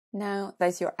Now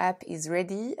that your app is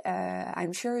ready,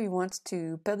 I'm sure you want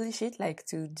to publish it, like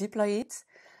to deploy it.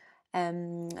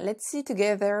 Let's see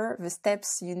together the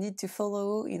steps you need to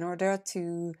follow in order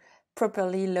to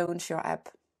properly launch your app.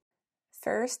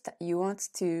 First, you want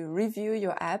to review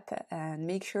your app and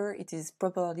make sure it is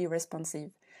properly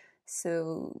responsive.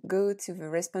 So go to the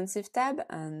responsive tab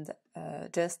and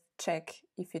just check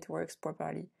if it works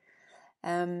properly.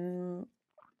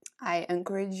 I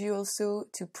encourage you also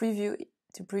to preview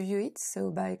it,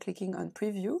 so by clicking on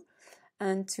preview,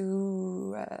 and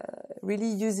to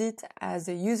really use it as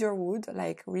a user would,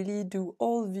 like really do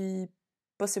all the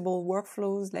possible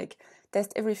workflows, like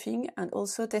test everything and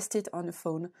also test it on the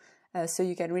phone, so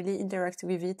you can really interact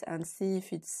with it and see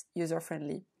if it's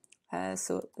user-friendly.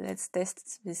 So let's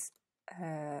test this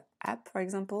app, for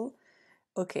example.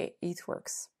 Okay, it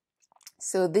works.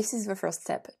 So this is the first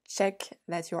step. Check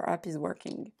that your app is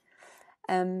working.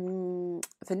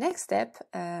 The next step,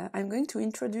 I'm going to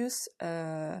introduce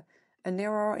an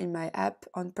error in my app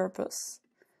on purpose.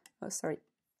 Oh, sorry.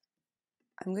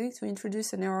 I'm going to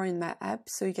introduce an error in my app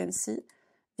so you can see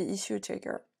the issue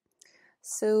checker.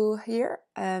 So here,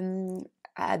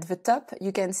 at the top,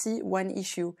 you can see one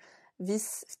issue.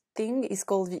 This thing is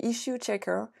called the issue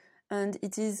checker, and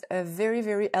it is a very,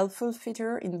 very helpful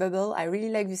feature in Bubble. I really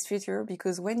like this feature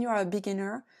because when you are a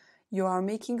beginner, you are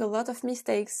making a lot of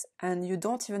mistakes and you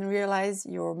don't even realize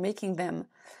you're making them.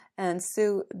 And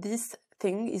so this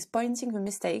thing is pointing the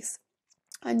mistakes,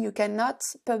 and you cannot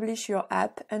publish your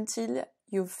app until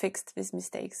you've fixed these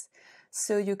mistakes.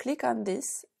 So you click on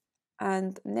this,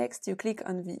 and next you click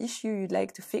on the issue you'd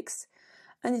like to fix,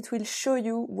 and it will show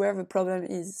you where the problem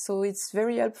is. So it's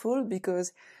very helpful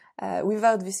because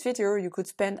without this feature, you could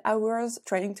spend hours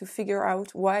trying to figure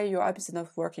out why your app is not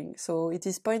working. So it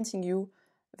is pointing you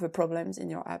the problems in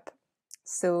your app.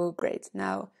 So great,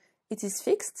 now it is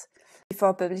fixed.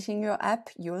 Before publishing your app,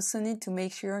 you also need to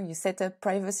make sure you set up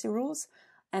privacy rules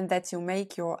and that you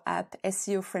make your app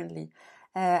SEO friendly.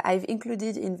 I've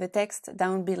included in the text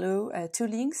down below 2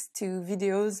 links to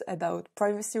videos about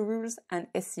privacy rules and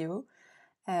SEO.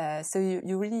 So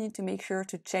you really need to make sure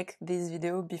to check this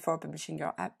video before publishing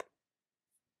your app.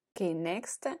 Okay,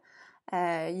 next,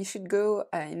 you should go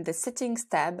in the settings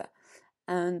tab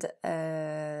and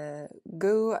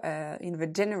go in the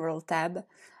general tab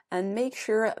and make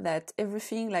sure that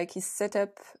everything is set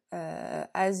up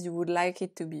as you would like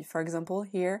it to be. For example,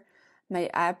 here my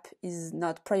app is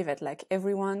not private, like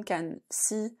everyone can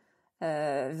see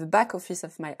the back office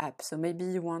of my app. So maybe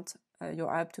you want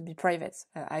your app to be private.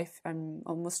 I'm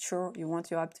almost sure you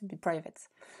want your app to be private.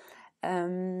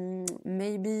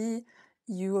 Maybe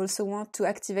you also want to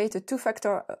activate a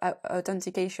two-factor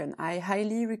authentication. I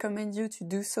highly recommend you to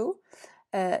do so.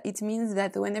 It means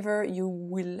that whenever you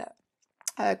will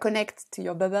connect to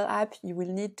your Bubble app, you will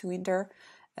need to enter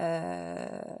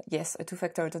a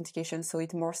two-factor authentication, so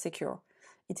it's more secure.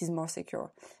 It is more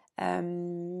secure.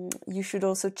 You should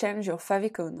also change your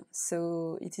favicon.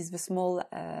 So it is the small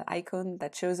icon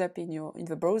that shows up in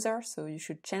the browser. So you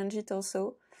should change it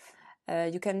also.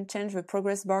 You can change the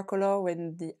progress bar color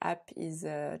when the app is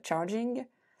charging,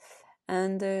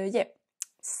 and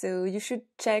so you should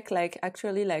check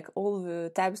all the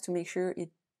tabs to make sure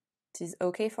it is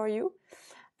okay for you.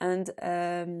 And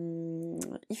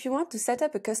if you want to set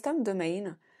up a custom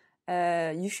domain,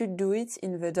 you should do it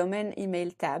in the domain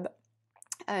email tab.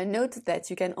 Note that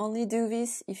you can only do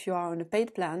this if you are on a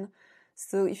paid plan.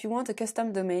 So if you want a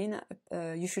custom domain,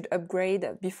 you should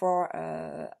upgrade before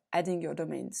adding your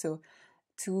domain. So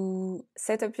to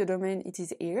set up your domain, it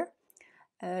is here.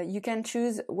 You can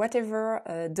choose whatever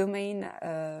domain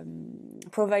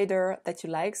provider that you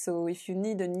like. So if you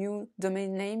need a new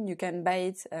domain name, you can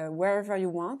buy it wherever you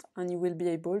want, and you will be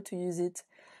able to use it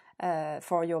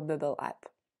for your Bubble app.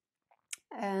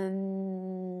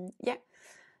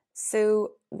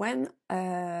 So when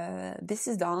this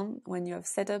is done, when you have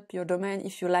set up your domain,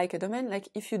 if you like a domain,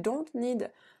 if you don't need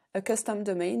a custom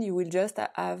domain, you will just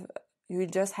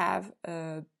have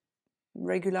a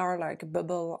regular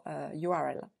Bubble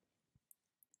URL.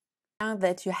 Now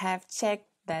that you have checked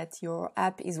that your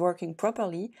app is working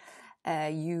properly,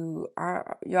 you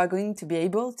are going to be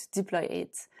able to deploy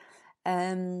it.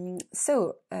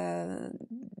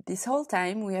 This whole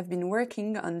time we have been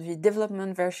working on the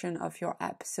development version of your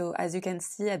app. So as you can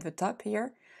see at the top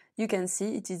here, you can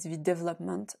see it is the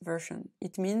development version.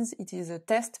 It means it is a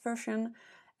test version.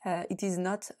 It is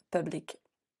not public.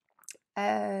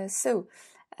 To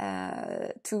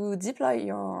deploy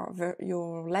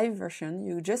your live version,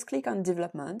 you just click on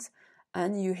development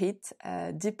and you hit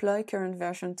deploy current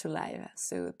version to live.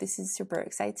 So this is super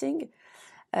exciting.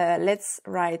 Let's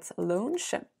write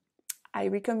launch, I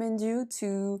recommend you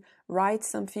to write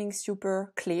something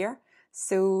super clear.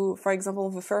 So, for example,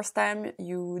 the first time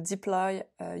you deploy,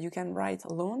 you can write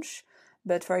launch.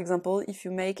 But for example, if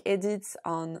you make edits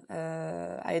on,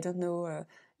 I don't know,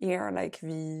 here, like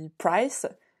the price,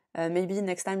 maybe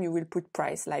next time you will put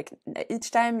price. Like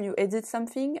each time you edit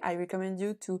something, I recommend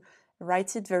you to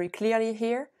write it very clearly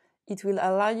here. It will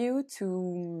allow you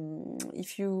to,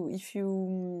 if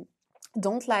you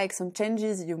don't like some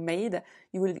changes you made,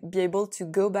 you will be able to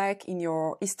go back in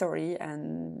your history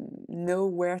and know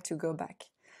where to go back.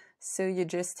 So you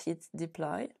just hit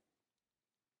deploy.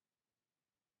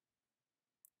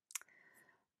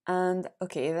 And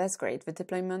okay, that's great. The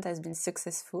deployment has been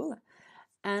successful.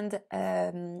 And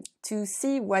to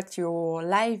see what your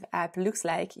live app looks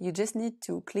like, you just need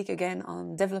to click again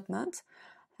on development.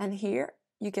 And here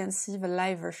you can see the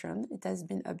live version. It has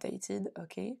been updated.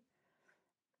 Okay.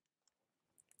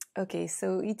 Okay,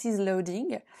 so it is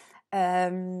loading.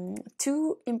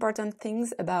 Two important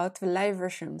things about the live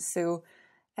version. So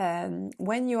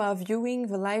when you are viewing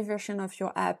the live version of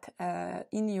your app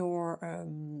in your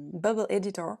Bubble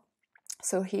editor,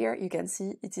 so here you can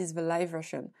see it is the live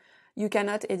version. You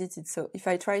cannot edit it. So if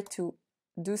I try to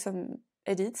do some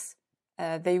edits,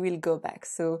 they will go back.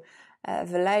 So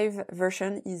the live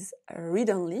version is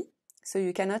read-only, so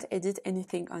you cannot edit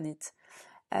anything on it.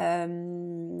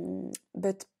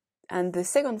 And the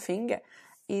second thing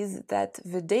is that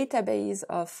the database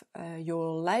of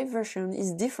your live version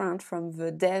is different from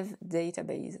the dev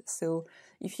database. So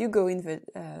if you go in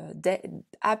the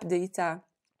app data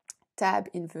tab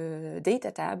in the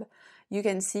data tab, you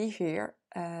can see here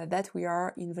that we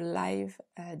are in the live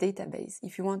database.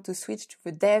 If you want to switch to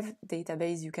the dev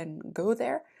database, you can go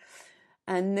there.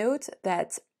 And note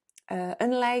that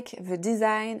unlike the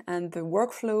design and the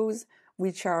workflows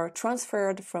which are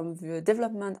transferred from the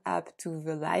development app to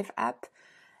the live app,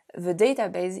 the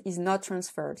database is not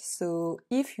transferred. So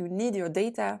if you need your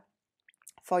data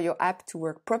for your app to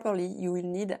work properly, you will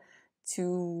need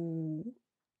to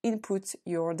input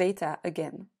your data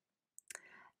again.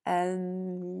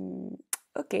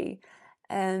 Okay,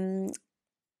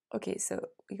 so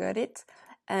we got it.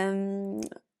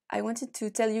 I wanted to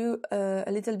tell you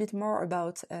a little bit more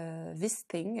about this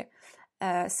thing.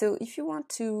 So if you want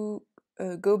to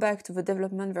go back to the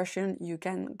development version, you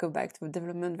can go back to the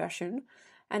development version.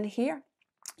 And here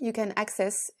you can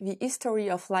access the history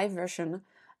of live version,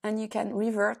 and you can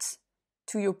revert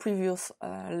to your previous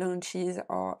launches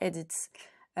or edits.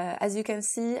 As you can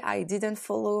see, I didn't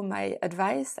follow my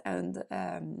advice, and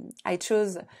I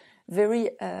chose very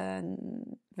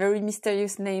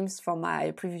mysterious names for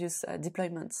my previous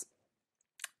deployments.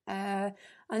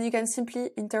 And you can simply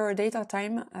enter a data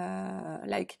time,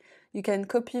 like you can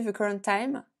copy the current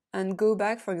time and go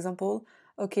back, for example,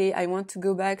 okay, I want to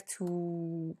go back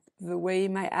to the way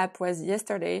my app was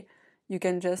yesterday. You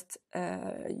can just,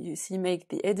 make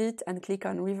the edit and click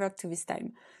on revert to this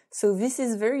time. So this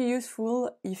is very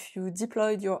useful if you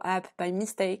deployed your app by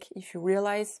mistake. If you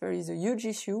realize there is a huge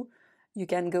issue, you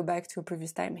can go back to a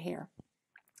previous time here.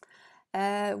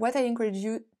 What I encourage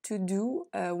you to do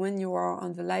when you are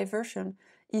on the live version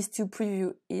is to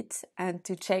preview it and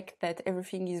to check that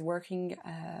everything is working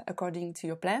according to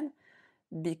your plan,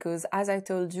 because as I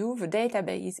told you, the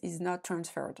database is not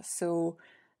transferred. So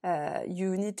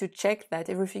you need to check that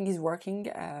everything is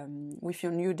working with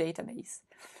your new database.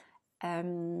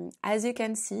 As you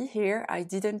can see here, I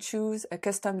didn't choose a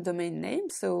custom domain name,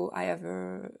 so I have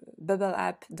a Bubble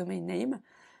app domain name,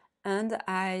 and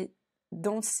I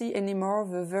don't see anymore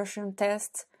the version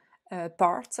test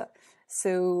part.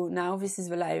 So now this is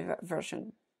the live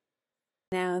version.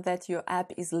 Now that your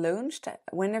app is launched,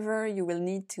 whenever you will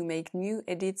need to make new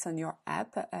edits on your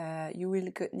app, you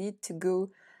will need to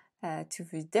go to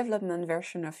the development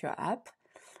version of your app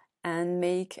and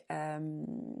make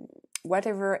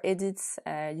whatever edits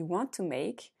you want to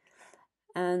make,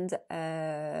 and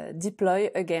deploy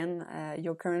again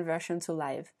your current version to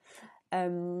live.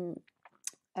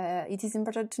 It is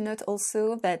important to note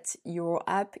also that your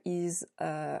app is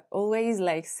always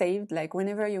like saved, like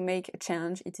whenever you make a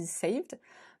change, it is saved.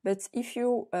 But if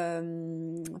you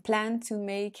plan to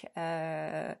make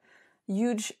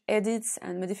huge edits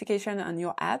and modification on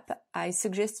your app, I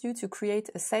suggest you to create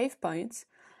a save point.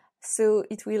 So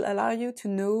it will allow you to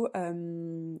know,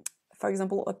 for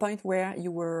example, a point where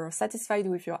you were satisfied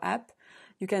with your app.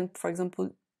 You can, for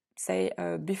example, say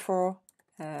before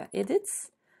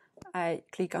edits, I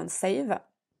click on save,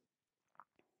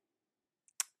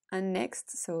 and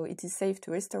next, so it is saved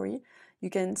to history. You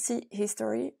can see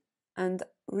history and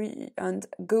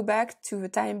go back to the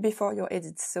time before your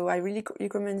edits. So I really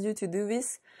recommend you to do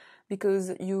this, because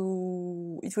it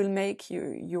will make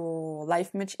your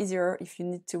life much easier if you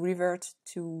need to revert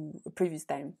to a previous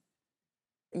time.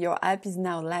 Your app is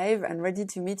now live and ready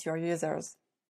to meet your users.